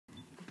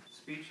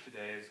speech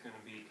today is going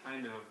to be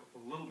kind of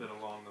a little bit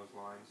along those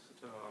lines,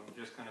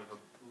 just kind of a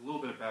little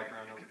bit of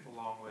background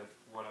along with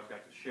what I've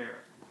got to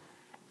share.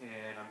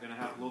 And I'm going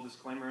to have a little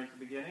disclaimer at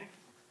the beginning.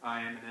 I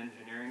am an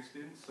engineering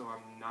student, so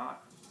I'm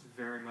not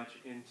very much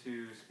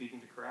into speaking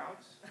to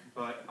crowds,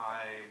 but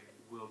I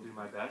will do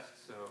my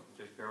best, so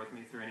just bear with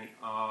me through any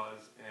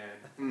ahs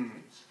and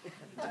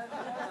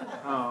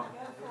hmms.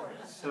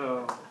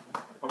 So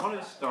I wanted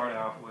to start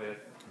out with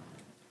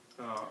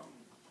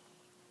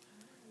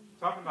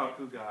talking about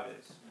who God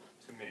is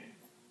to me.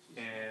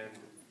 And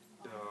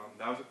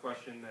that was a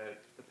question that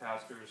the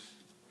pastors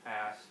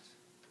asked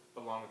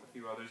along with a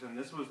few others. And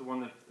this was the one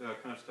that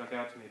kind of stuck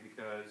out to me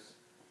because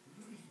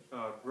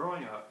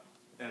growing up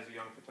as a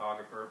young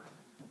photographer,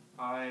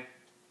 I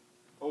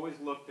always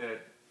looked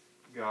at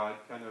God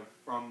kind of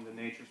from the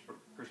nature's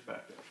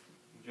perspective.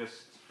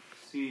 Just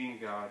seeing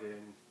God in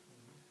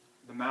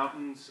the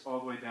mountains all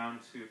the way down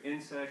to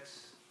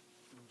insects,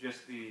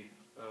 just the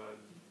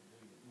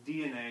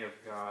DNA of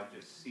God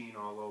just seen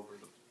all over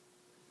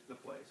the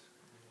place.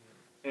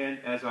 And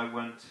as I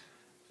went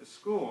to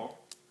school,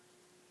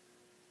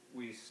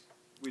 we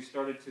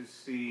started to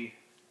see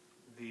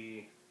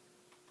a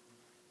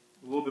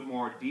little bit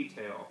more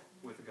detail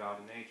with God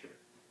and nature.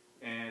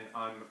 And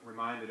I'm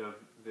reminded of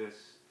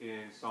this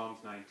in Psalms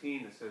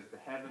 19 that says, "The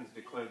heavens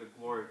declare the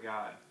glory of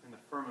God, and the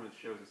firmament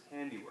shows his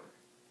handiwork.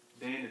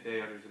 Day into day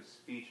utters his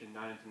speech, and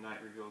night into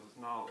night reveals his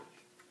knowledge."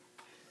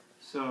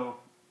 So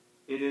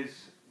it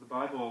is the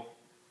Bible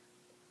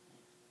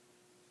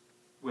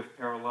with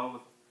parallel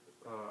with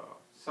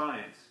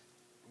science.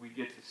 We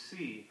get to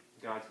see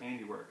God's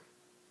handiwork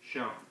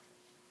shown.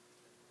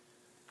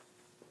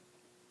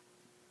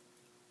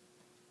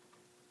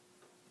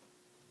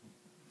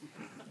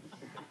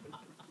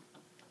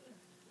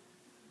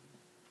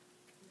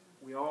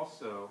 We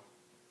also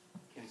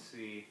can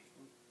see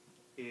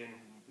in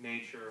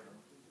nature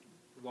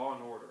law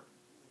and order,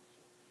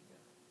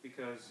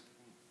 because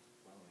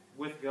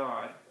with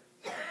God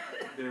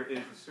there is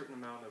a certain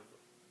amount of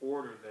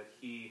order that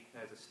he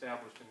has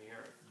established in the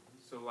earth.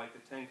 So like the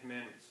Ten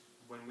Commandments,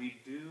 when we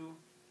do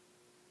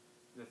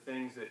the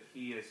things that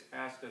he has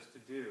asked us to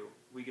do,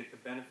 we get the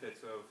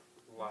benefits of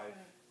life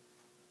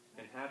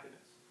and happiness.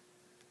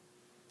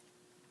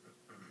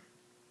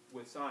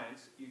 With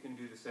science, you can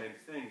do the same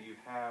thing. You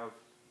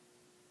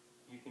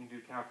can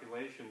do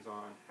calculations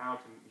on how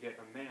to get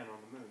a man on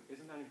the moon.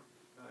 Isn't that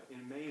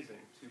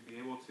amazing to be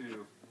able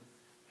to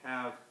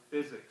have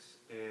physics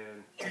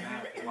and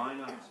math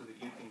line up so that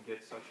you can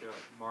get such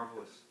a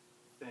marvelous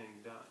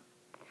thing done?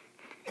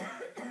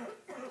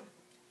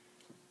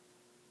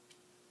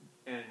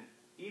 And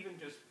even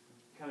just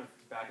kind of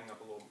backing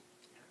up a little,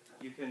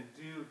 you can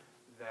do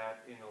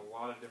that in a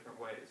lot of different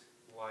ways,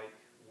 like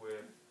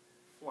with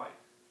flight.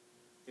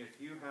 If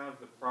you have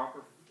the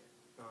proper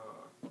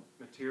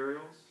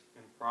materials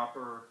and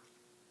proper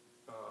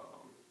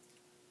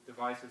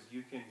devices,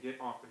 you can get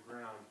off the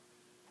ground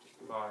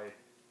by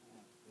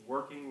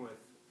working with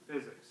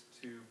physics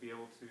to be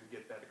able to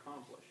get that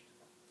accomplished.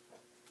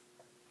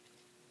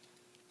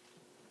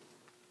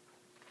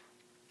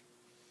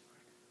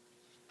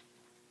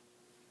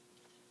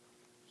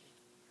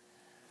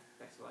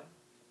 Next slide.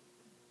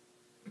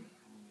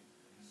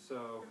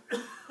 So,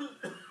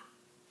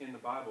 in the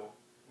Bible,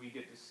 we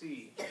get to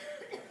see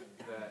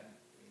that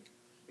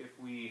if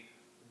we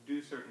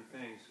do certain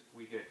things,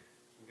 we get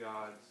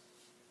God's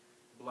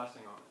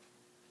blessing on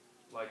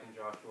it. Like in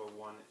Joshua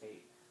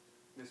 1:8.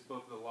 "This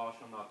book of the law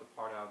shall not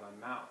depart out of thy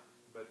mouth,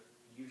 but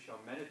you shall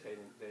meditate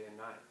in it day and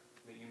night,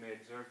 that you may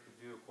observe to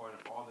do according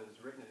to all that is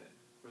written in it.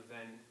 For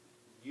then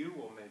you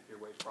will make your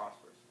way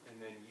prosperous,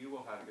 and then you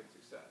will have good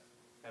success.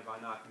 Have I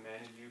not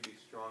commanded you, be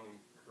strong and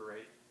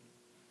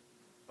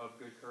of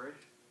good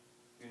courage?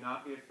 Do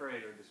not be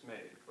afraid or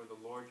dismayed, for the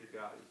Lord your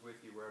God is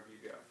with you wherever you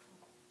go."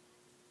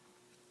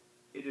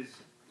 It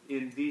is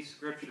in these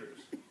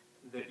scriptures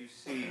that you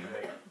see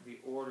that the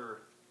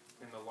order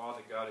and the law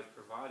that God has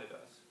provided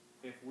us.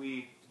 If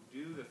we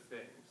do the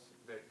things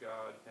that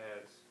God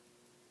has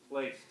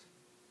placed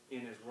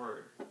in his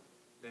word,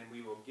 then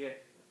we will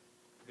get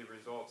the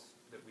results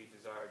that we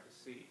desire to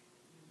see.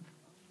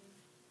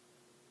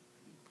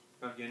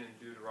 Again in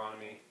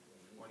Deuteronomy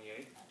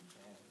 28.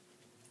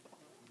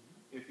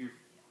 "If you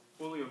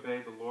fully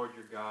obey the Lord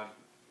your God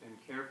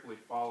and carefully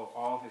follow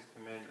all his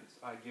commandments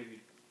I give you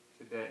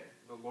today,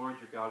 the Lord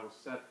your God will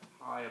set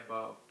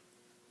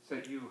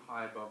you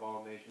high above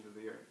all nations of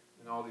the earth.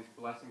 And all these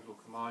blessings will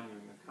come on you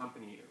and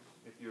accompany you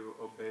if you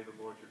obey the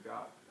Lord your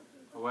God.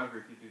 However,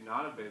 if you do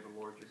not obey the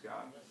Lord your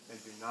God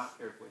and do not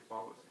carefully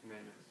follow his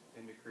commandments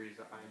and decrees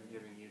that I am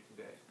giving you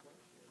today,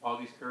 all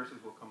these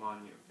curses will come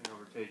on you and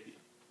overtake you."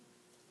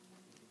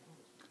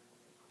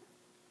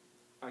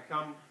 I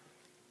come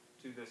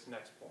to this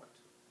next point.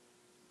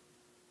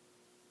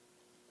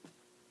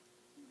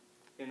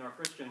 In our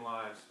Christian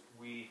lives,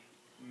 we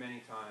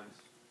many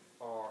times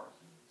are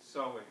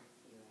sowing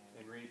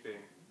and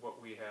reaping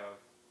what we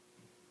have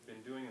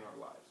been doing in our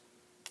lives.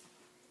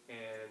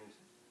 And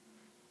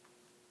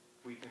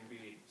we can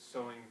be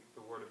sowing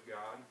the Word of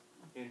God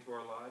into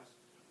our lives,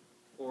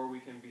 or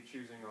we can be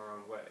choosing our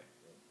own way.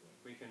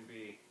 We can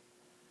be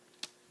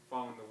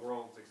following the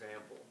world's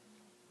example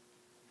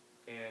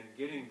and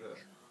getting the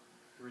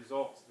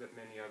results that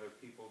many other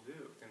people do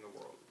in the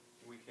world.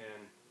 We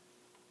can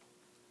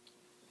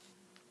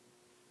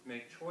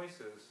make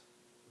choices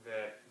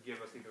that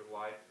give us either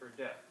life or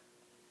death.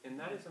 And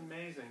that is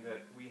amazing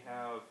that we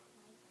have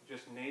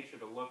just nature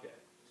to look at,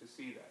 to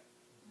see that.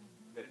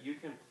 That you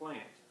can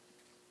plant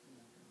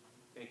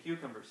a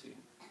cucumber seed,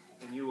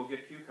 and you will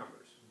get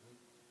cucumbers.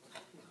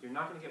 You're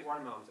not going to get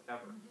watermelons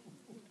ever.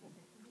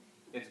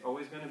 It's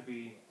always going to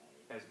be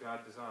as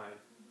God designed.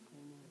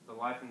 The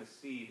life in the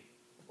seed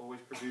always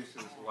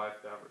produces life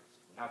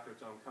after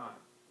its own kind.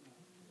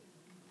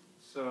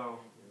 So,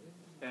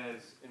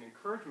 as an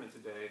encouragement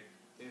today,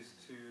 is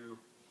to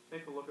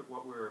take a look at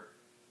what we're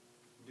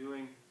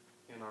doing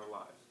in our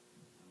lives.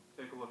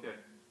 Take a look at,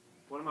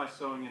 what am I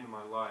sowing into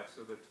my life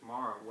so that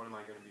tomorrow, what am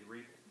I going to be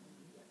reaping?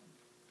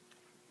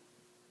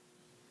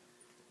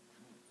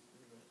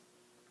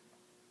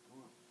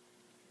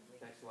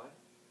 Next slide.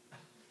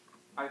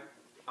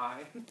 I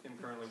am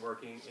currently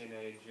working in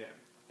a gym,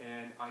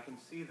 and I can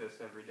see this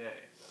every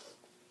day.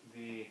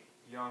 The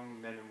young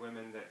men and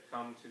women that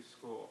come to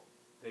school,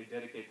 they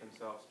dedicate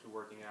themselves to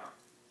working out.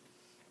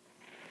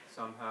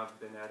 Some have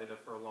been at it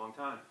for a long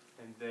time,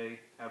 and they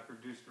have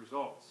produced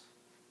results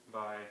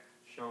by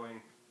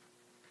showing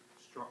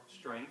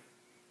strength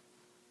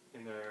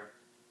in their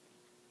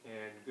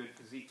and good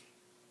physique.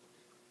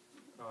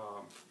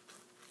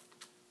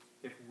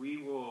 If we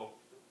will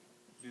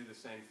do the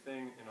same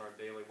thing in our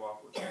daily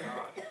walk with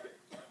God,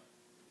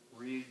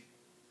 read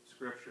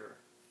Scripture,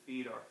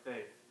 feed our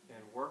faith,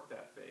 and work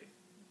that faith,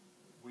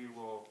 we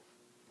will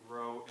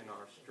grow in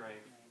our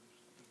strength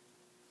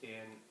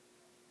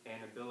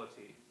and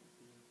ability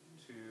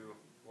to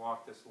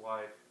walk this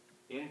life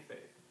in faith.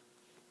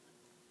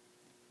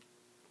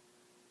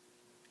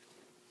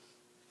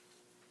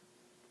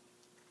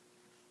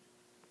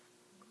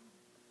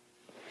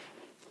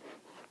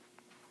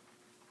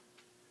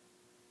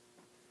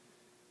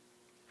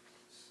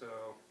 So,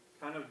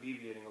 kind of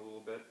deviating a little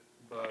bit,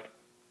 but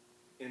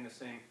in the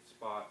same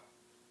spot,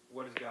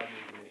 what does God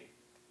mean to me?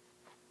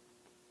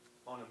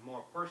 On a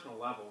more personal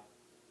level,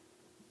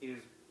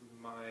 is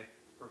my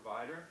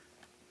provider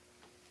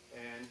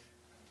and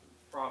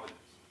providence.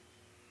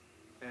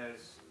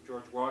 As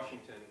George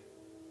Washington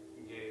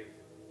gave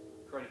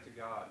credit to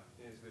God,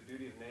 it is the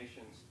duty of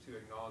nations to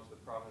acknowledge the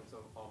providence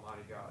of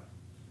Almighty God.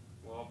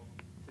 Well,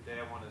 today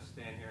I want to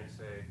stand here and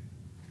say,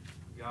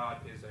 God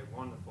is a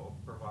wonderful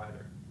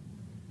provider.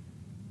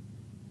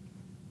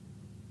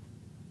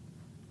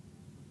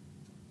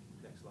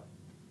 Next slide.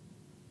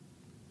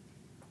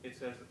 It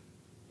says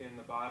in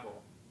the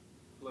Bible,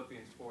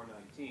 Philippians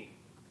 4:19,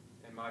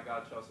 and my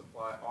God shall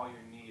supply all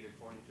your need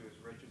according to his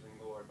riches and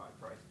glory by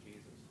Christ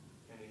Jesus.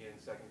 And again,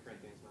 2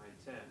 Corinthians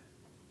 9:10,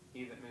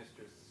 he that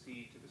ministers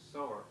seed to the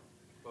sower,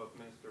 both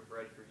minister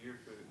bread for your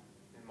food,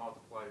 and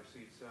multiply your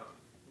seed sown,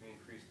 and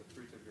increase the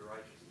fruits of your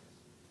righteousness.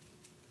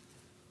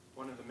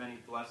 One of the many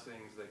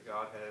blessings that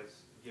God has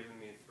given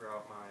me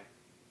throughout my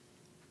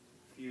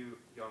few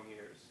young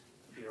years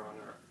here on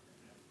earth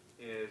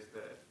is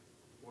that,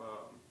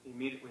 well,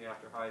 immediately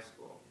after high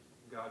school,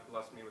 God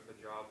blessed me with a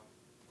job.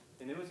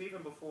 And it was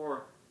even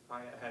before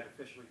I had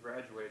officially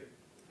graduated.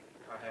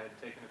 I had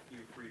taken a few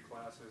free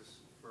classes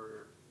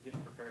for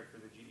getting prepared for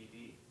the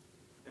GED.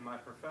 And my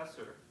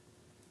professor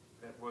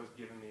that was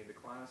giving me the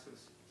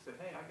classes said,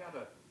 hey, I got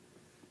a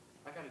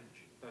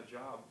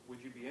job.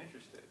 Would you be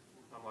interested?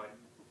 I'm like,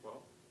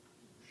 well,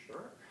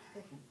 sure.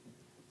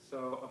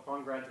 So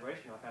upon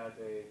graduation, I had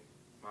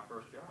my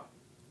first job.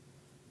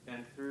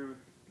 And through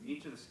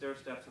each of the stair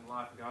steps in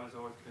life, God has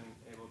always been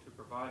able to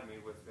provide me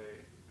with an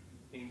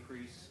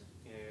increase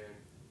in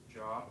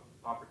job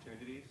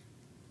opportunities.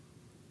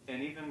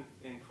 And even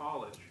in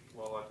college,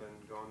 while I've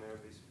been going there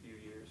these few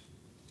years,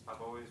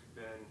 I've always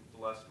been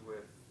blessed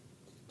with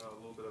a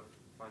little bit of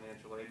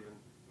financial aid in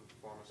the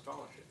form of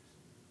scholarships.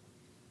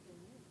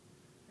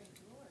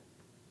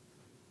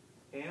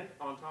 And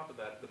on top of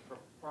that, the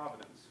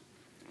providence.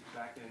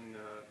 Back in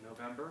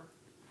November,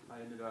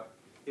 I ended up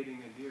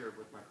hitting a deer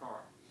with my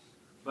car.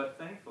 But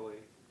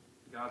thankfully,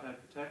 God had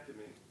protected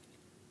me,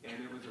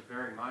 and it was a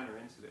very minor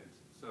incident,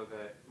 so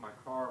that my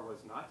car was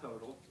not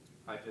totaled.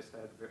 I just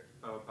had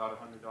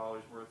about $100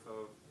 worth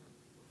of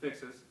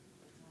fixes,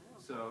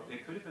 so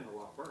it could have been a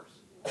lot worse.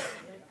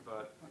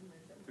 But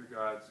through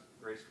God's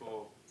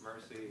graceful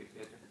mercy,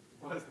 it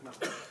was not.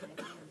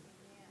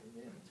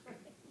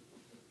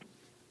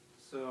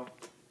 So,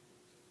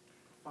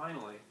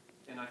 finally,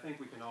 and I think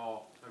we can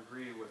all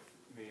agree with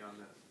me on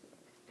this,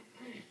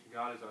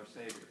 God is our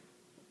Savior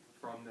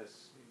from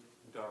this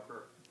dark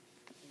earth.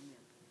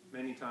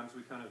 Many times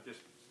we kind of just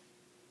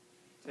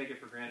take it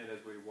for granted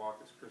as we walk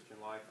this Christian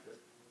life that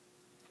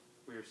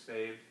we are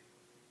saved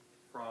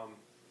from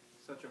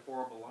such a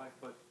horrible life,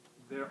 but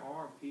there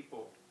are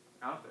people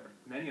out there,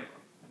 many of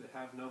them, that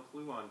have no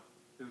clue on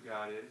who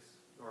God is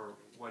or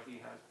what he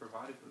has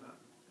provided for them.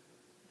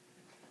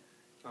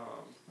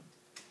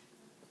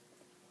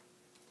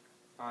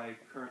 I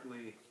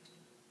currently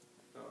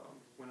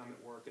when I'm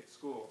at work, at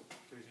school,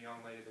 there's a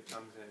young lady that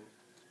comes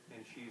in,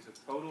 and she's a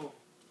total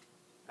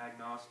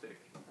agnostic,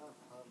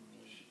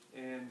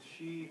 and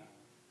she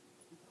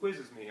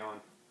quizzes me on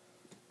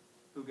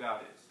who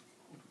God is,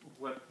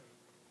 what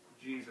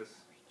Jesus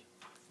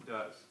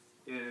does.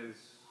 Is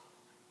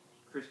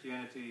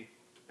Christianity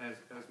as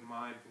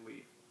my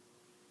belief?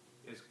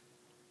 Is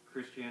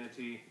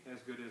Christianity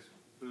as good as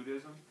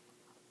Buddhism?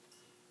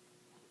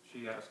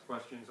 She asks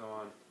questions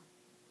on,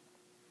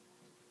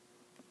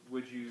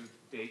 would you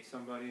date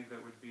somebody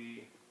that would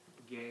be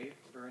gay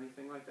or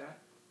anything like that?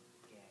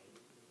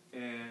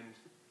 And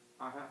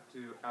I have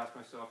to ask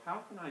myself,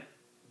 how can I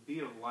be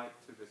a light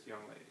to this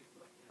young lady?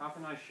 How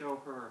can I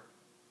show her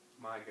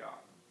my God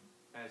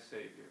as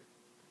Savior?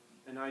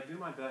 And I do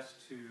my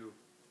best to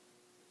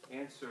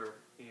answer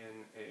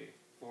in a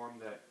form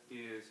that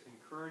is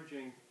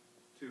encouraging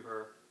to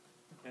her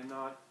and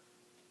not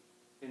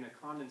in a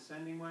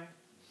condescending way.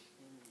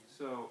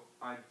 So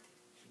I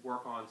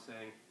work on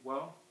saying,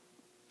 well,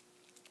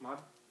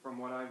 from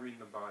what I read in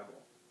the Bible,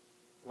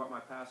 what my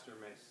pastor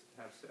may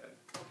have said,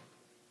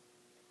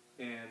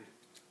 and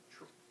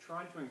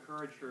trying to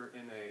encourage her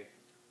in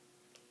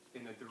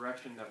a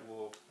direction that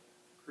will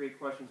create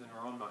questions in her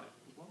own mind.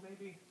 Well,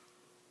 maybe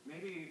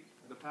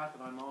the path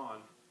that I'm on,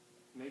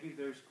 maybe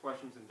there's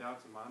questions and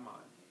doubts in my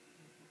mind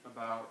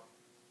about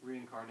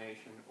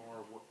reincarnation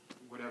or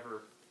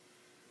whatever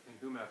and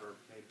whomever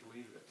may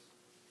believe this.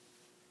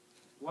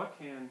 What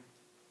can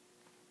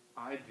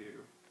I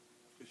do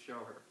to show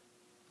her?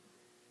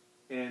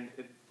 And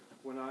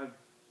when I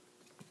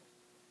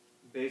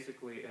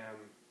basically am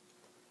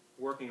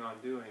working on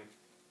doing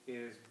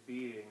is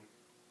being,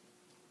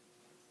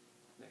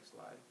 next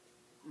slide,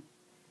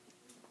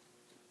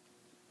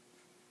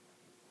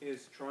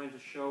 is trying to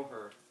show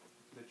her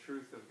the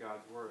truth of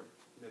God's Word,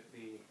 that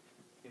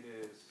it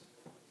is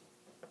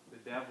the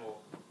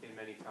devil in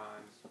many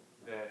times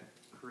that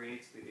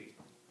creates the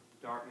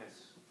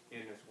darkness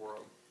in this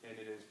world, and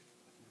it is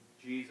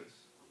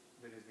Jesus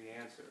that is the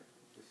answer,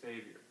 the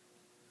Savior.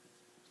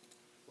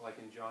 Like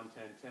in John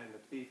 10:10,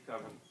 the thief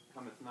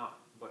cometh not,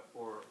 but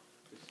for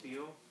to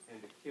steal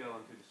and to kill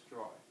and to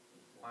destroy.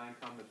 I am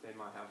come that they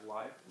might have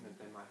life, and that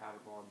they might have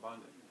it more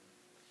abundant.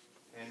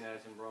 And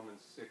as in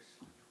Romans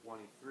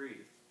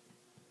 6:23,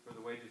 for the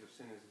wages of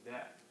sin is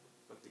death,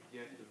 but the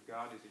gift of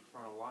God is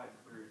eternal life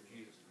through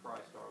Jesus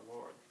Christ our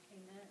Lord.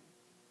 Amen.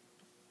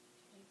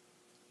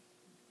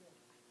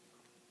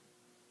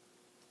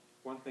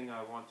 One thing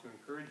I want to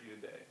encourage you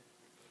today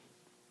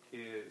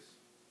is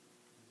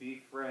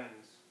be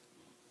friends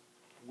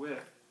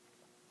with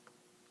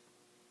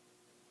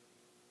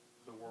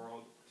the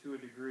world to a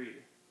degree,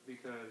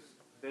 because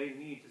they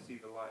need to see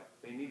the light.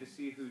 They need to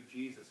see who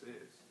Jesus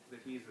is, that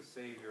He's the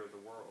Savior of the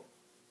world.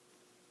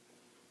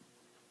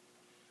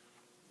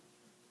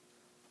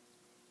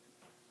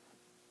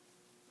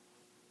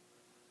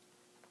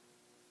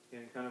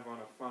 And kind of on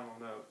a final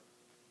note,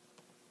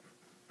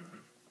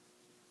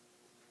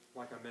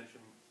 like I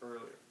mentioned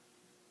earlier,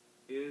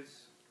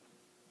 is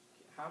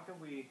how can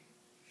we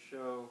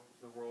show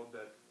the world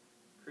that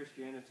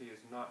Christianity is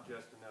not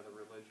just another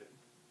religion?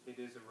 It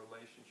is a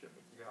relationship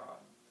with God.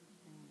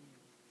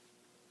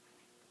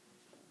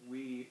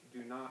 We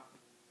do not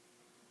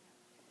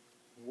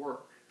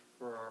work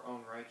for our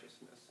own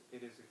righteousness.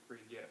 It is a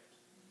free gift.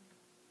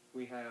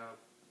 We have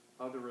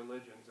other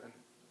religions, and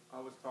I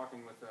was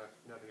talking with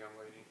another young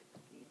lady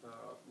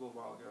a little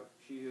while ago.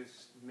 She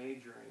is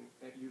majoring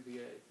at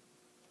UVA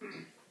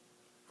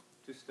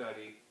to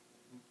study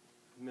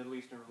Middle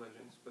Eastern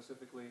religion,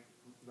 specifically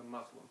the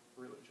Muslim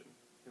religion.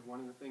 And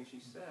one of the things she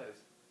says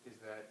is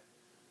that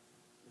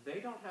they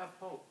don't have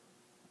hope.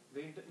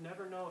 They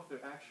never know if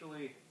they're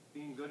actually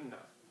being good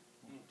enough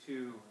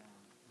to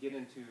get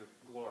into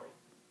glory.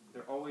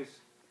 They're always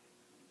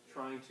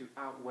trying to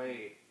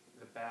outweigh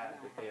the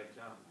bad that they have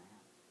done.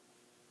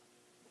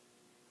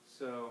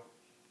 So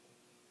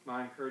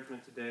my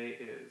encouragement today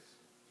is,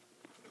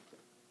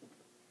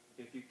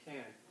 if you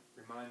can,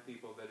 remind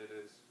people that it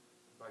is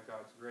by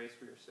God's grace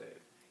we are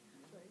saved.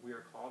 We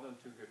are called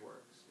unto good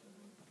works,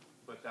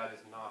 but that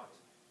is not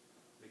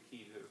the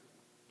key to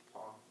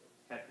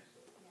heaven.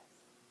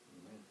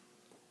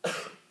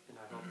 And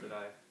I hope that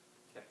I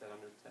kept that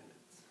under 10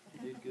 minutes. You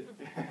did good.